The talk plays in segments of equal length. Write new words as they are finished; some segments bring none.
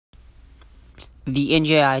the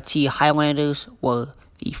NJIT Highlanders were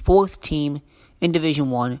the fourth team in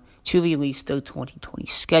Division I to release their 2020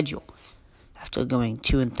 schedule. After going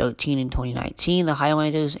 2-13 in 2019, the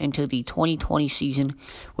Highlanders entered the 2020 season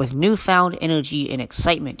with newfound energy and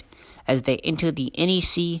excitement as they entered the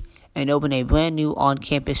NEC and opened a brand new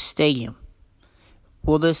on-campus stadium.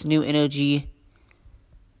 Will this new energy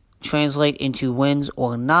translate into wins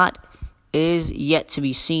or not is yet to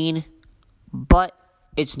be seen, but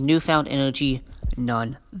it's newfound energy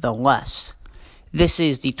nonetheless. This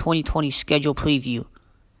is the 2020 schedule preview,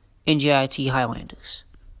 NJIT Highlanders.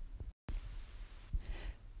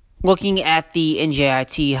 Looking at the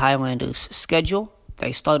NJIT Highlanders schedule,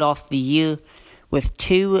 they start off the year with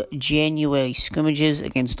 2 January scrimmages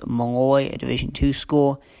against Molloy, a Division II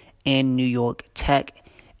school, and New York Tech,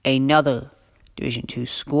 another Division II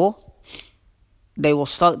school. They will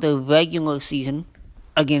start their regular season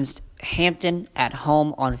against Hampton at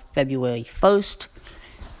home on February 1st,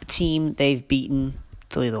 a team they've beaten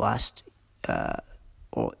each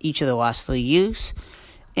of the last 3 years,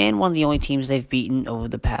 and one of the only teams they've beaten over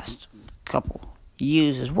the past couple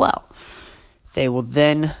years as well. They will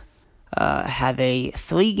then have a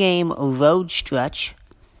 3-game road stretch.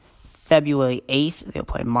 February 8th, they'll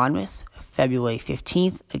play Monmouth. February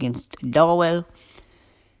 15th against Delaware.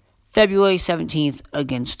 February 17th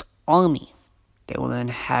against Army. They will then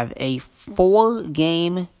have a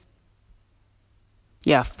 4-game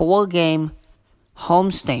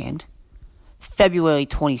homestand. February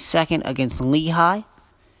 22nd against Lehigh.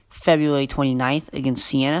 February 29th against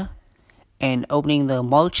Siena. And opening the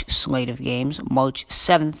March slate of games, March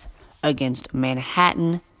 7th against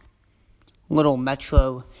Manhattan. Little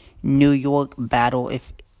Metro New York battle,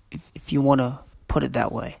 if you want to put it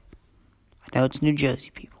that way. I know it's New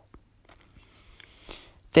Jersey, people.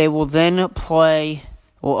 They will then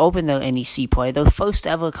open their NEC play, their first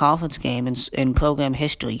ever conference game in program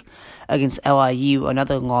history against LIU,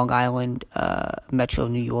 another Long Island Metro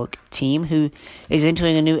New York team who is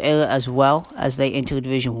entering a new era as well as they enter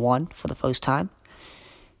Division I for the first time.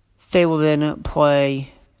 They will then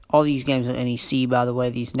play all these games at NEC, by the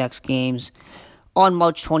way, these next games. On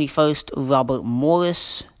March 21st, Robert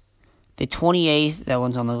Morris. The 28th, that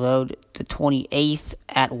one's on the road. The 28th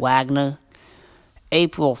at Wagner.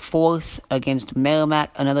 April 4th against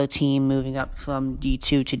Merrimack, another team moving up from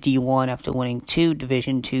D2 to D1 after winning 2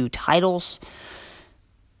 Division II titles.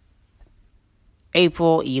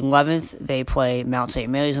 April 11th, they play Mount St.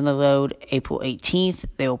 Mary's on the road. April 18th,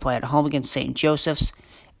 they will play at home against St. Joseph's.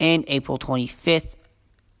 And April 25th,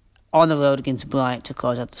 on the road against Bryant to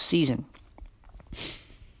close out the season.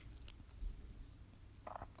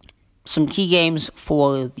 Some key games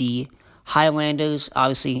for the Highlanders,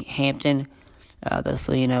 obviously Hampton. They're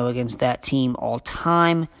 3-0 against that team all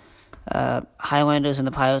time. Highlanders and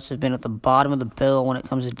the Pirates have been at the bottom of the barrel when it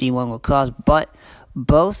comes to D1 lacrosse, but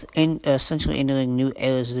both essentially entering new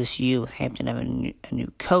eras this year, with Hampton having a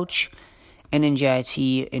new coach and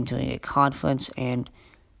NJIT entering a conference and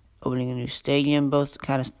opening a new stadium. Both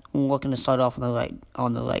kind of looking to start off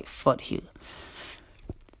on the right foot here.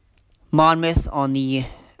 Monmouth on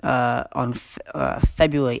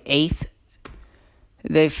February 8th.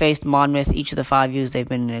 They faced Monmouth each of the 5 years they've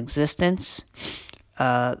been in existence.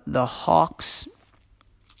 The Hawks,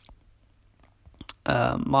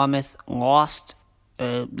 Monmouth lost.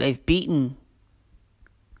 They've beaten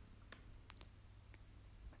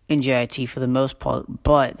NJIT for the most part,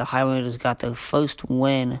 but the Highlanders got their first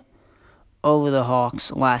win over the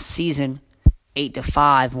Hawks last season,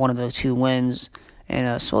 8-5, one of their 2 wins,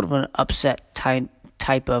 and sort of an upset type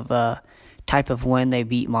of win. They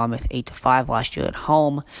beat Monmouth 8-5 last year at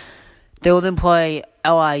home. They will then play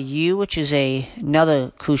LIU, which is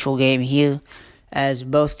another crucial game here, as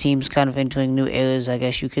both teams kind of entering new eras, I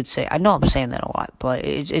guess you could say. I know I'm saying that a lot, but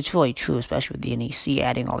it's really true, especially with the NEC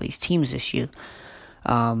adding all these teams this year.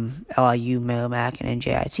 LIU, Merrimack, and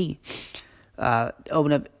NJIT.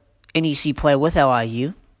 Open up NEC play with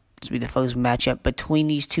LIU. This will be the first matchup between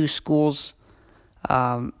these two schools.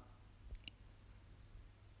 And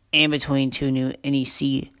between 2 new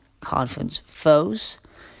NEC conference foes.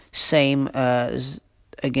 Same as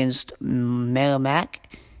against Merrimack,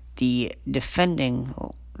 the defending,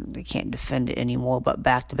 they can't defend it anymore, but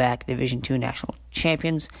back-to-back Division II national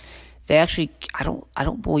champions. They actually, I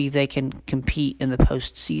don't believe they can compete in the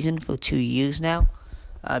postseason for 2 years now,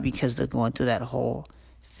 because they're going through that whole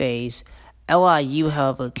phase. LIU,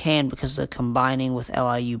 however, can, because they're combining with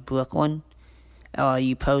LIU Brooklyn.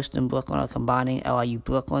 LIU Post and Brooklyn are combining. LIU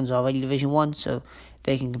Brooklyn's already Division I, so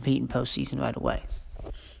they can compete in postseason right away.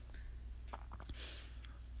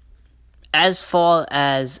 As far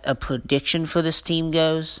as a prediction for this team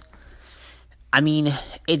goes, I mean,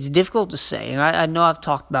 it's difficult to say, and I know I've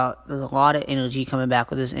talked about there's a lot of energy coming back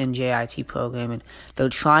with this NJIT program, and they're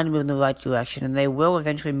trying to move in the right direction, and they will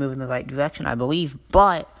eventually move in the right direction, I believe,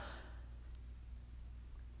 but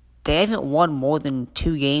they haven't won more than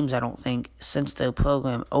 2 games, I don't think, since the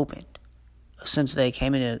program opened. Since they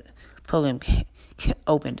came into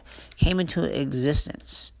came into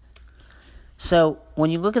existence. So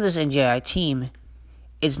when you look at this NJI team,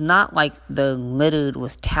 it's not like they're littered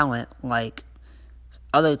with talent like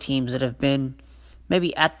other teams that have been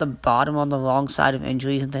maybe at the bottom on the wrong side of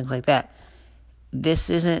injuries and things like that.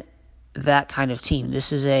 This isn't that kind of team.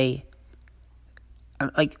 This is they're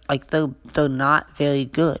not very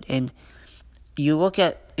good. And you look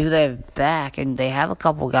at who they have back, and they have a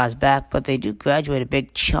couple guys back, but they do graduate a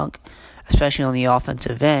big chunk, especially on the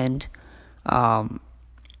offensive end.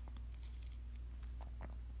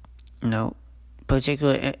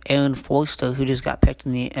 Particularly Aaron Forster, who just got picked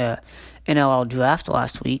in the NLL draft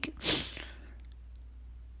last week.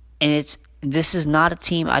 And this is not a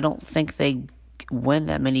team, I don't think they win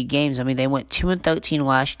that many games. I mean, they went 2-13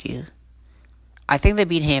 last year. I think they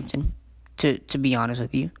beat Hampton, to be honest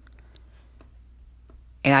with you.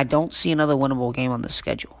 And I don't see another winnable game on the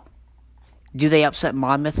schedule. Do they upset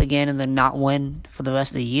Monmouth again and then not win for the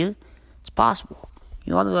rest of the year? It's possible.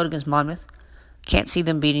 You're on the road against Monmouth. Can't see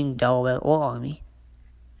them beating Delaware or Army.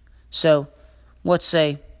 So, let's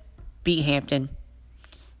say beat Hampton,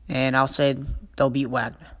 and I'll say they'll beat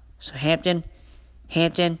Wagner. So Hampton,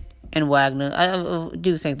 and Wagner. I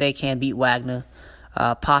do think they can beat Wagner.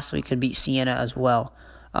 Possibly could beat Siena as well.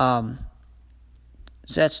 So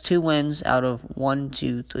that's 2 wins out of 1,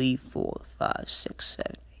 2, 3, 4, 5, 6,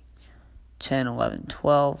 7, 8, 10, 11,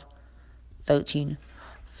 12, 13,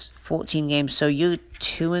 14 games. So you're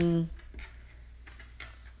 2-12.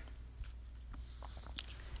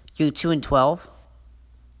 You're 2-12.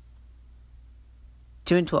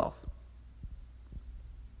 2-12.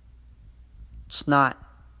 It's not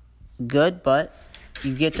good, but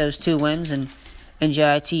you get those 2 wins, and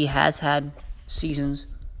NJIT has had seasons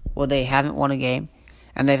where they haven't won a game,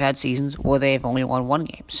 and they've had seasons where they've only won 1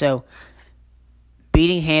 game. So,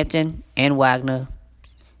 beating Hampton and Wagner,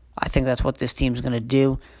 I think that's what this team's going to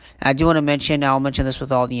do. And I do want to mention, I'll mention this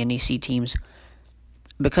with all the NEC teams,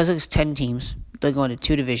 because there's 10 teams, they're going to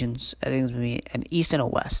 2 divisions. I think it's going to be an East and a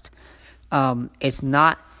West. It's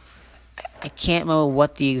not, I can't remember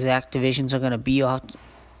what the exact divisions are going to be. I'll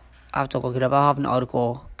have to look it up. I'll have an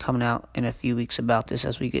article coming out in a few weeks about this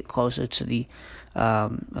as we get closer to the,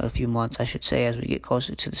 a few months, I should say, as we get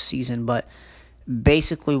closer to the season. But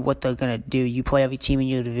basically what they're going to do, you play every team in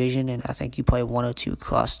your division, and I think you play 1 or 2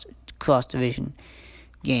 cross-division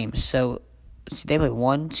games. So they play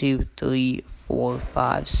 1, 2, 3, 4,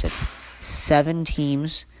 5, 6, 7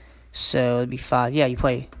 teams. So it'd be 5. Yeah, you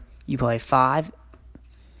play 5.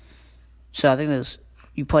 So I think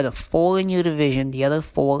you play the 4 in your division, the other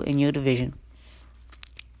 4 in your division,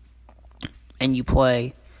 and you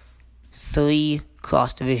play 3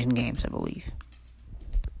 cross-division games, I believe.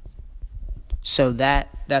 So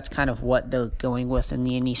that's kind of what they're going with in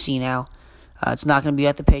the NEC now. It's not going to be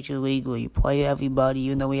at the Patriot League where you play everybody,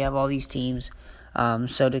 even though we have all these teams.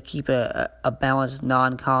 So to keep a balanced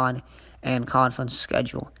non-con and conference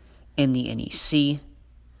schedule in the NEC.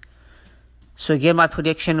 So again, my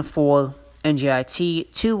prediction for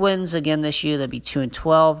NJIT, 2 wins again this year. That'd be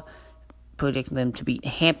 2-12. Predicting them to beat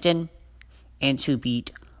Hampton and to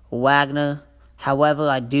beat Wagner. However,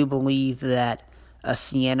 I do believe that a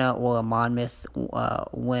Siena or a Monmouth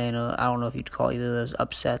win, or I don't know if you'd call either of those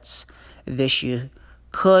upsets this year,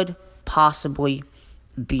 could possibly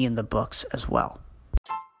be in the books as well.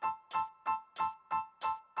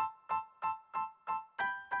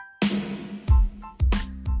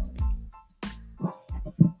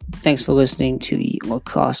 Thanks for listening to the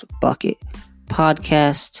Lacrosse Bucket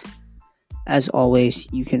podcast. As always,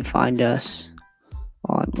 you can find us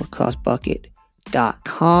on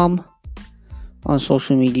lacrossebucket.com, on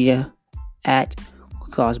social media at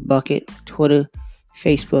Lacrosse Bucket, Twitter,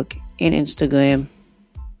 Facebook, and Instagram.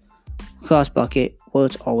 Lacrosse Bucket, well,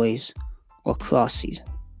 it's always lacrosse season.